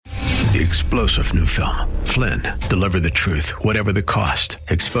The explosive new film, Flynn, Deliver the Truth, Whatever the Cost,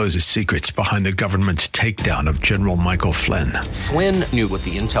 exposes secrets behind the government's takedown of General Michael Flynn. Flynn knew what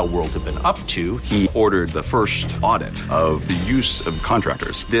the intel world had been up to. He ordered the first audit of the use of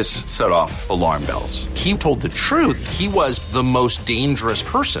contractors. This set off alarm bells. He told the truth. He was the most dangerous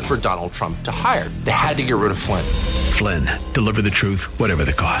person for Donald Trump to hire. They had to get rid of Flynn. Flynn, Deliver the Truth, Whatever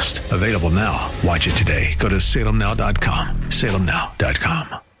the Cost. Available now. Watch it today. Go to salemnow.com.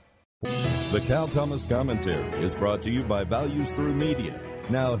 salemnow.com. The Cal Thomas Commentary is brought to you by Values Through Media.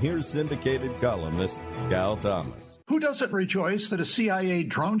 Now here's syndicated columnist Cal Thomas. Who doesn't rejoice that a CIA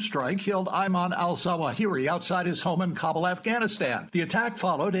drone strike killed Ayman al-Zawahiri outside his home in Kabul, Afghanistan? The attack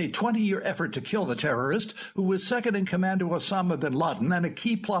followed a 20-year effort to kill the terrorist, who was second in command to Osama bin Laden and a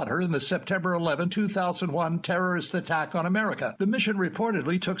key plotter in the September 11, 2001 terrorist attack on America. The mission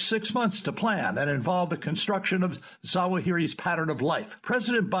reportedly took 6 months to plan and involved the construction of Zawahiri's pattern of life.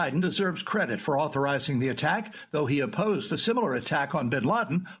 President Biden deserves credit for authorizing the attack, though he opposed a similar attack on bin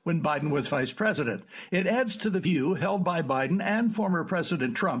Laden when Biden was vice president. It adds to the view held by Biden and former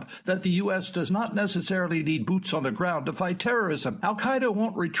President Trump that the U.S. does not necessarily need boots on the ground to fight terrorism. Al-Qaeda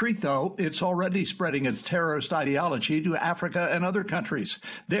won't retreat, though. It's already spreading its terrorist ideology to Africa and other countries.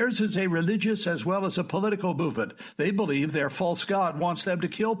 Theirs is a religious as well as a political movement. They believe their false god wants them to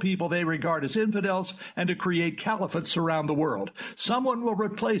kill people they regard as infidels and to create caliphates around the world. Someone will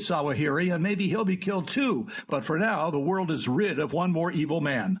replace Zawahiri, and maybe he'll be killed too. But for now, the world is rid of one more evil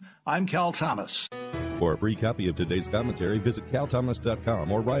man. I'm Cal Thomas. For a free copy of today's commentary, visit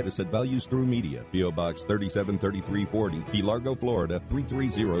calthomas.com or write us at Values Through Media, P.O. Box 373340, Key Largo, Florida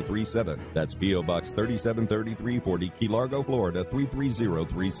 33037. That's P.O. Box 373340, Key Largo, Florida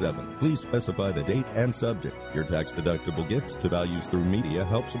 33037. Please specify the date and subject. Your tax-deductible gifts to Values Through Media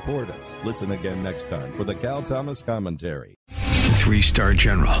help support us. Listen again next time for the Cal Thomas Commentary. 3-star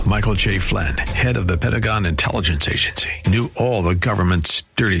General Michael J. Flynn, head of the Pentagon Intelligence Agency, knew all the government's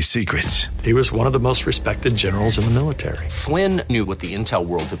dirty secrets. He was one of the most respected generals in the military. Flynn knew what the intel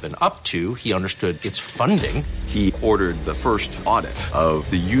world had been up to. He understood its funding. He ordered the first audit of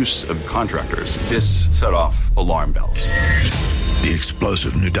the use of contractors. This set off alarm bells. The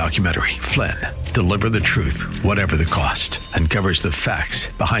explosive new documentary, Flynn, Deliver the Truth, Whatever the Cost, uncovers the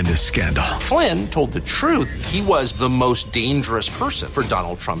facts behind this scandal. Flynn told the truth. He was the most dangerous person for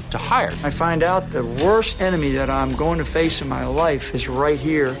Donald Trump to hire. I find out the worst enemy that I'm going to face in my life is right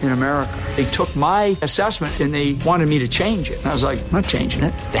here in America. They took my assessment and they wanted me to change it. And I was like, I'm not changing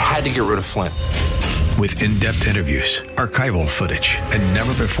it. They had to get rid of Flynn. With in-depth interviews, archival footage, and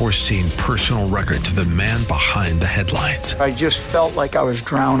never-before-seen personal records of the man behind the headlines. I just felt like I was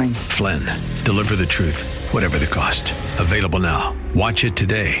drowning. Flynn, Deliver the Truth, Whatever the Cost. Available now. Watch it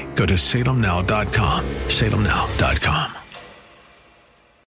today. Go to salemnow.com. salemnow.com.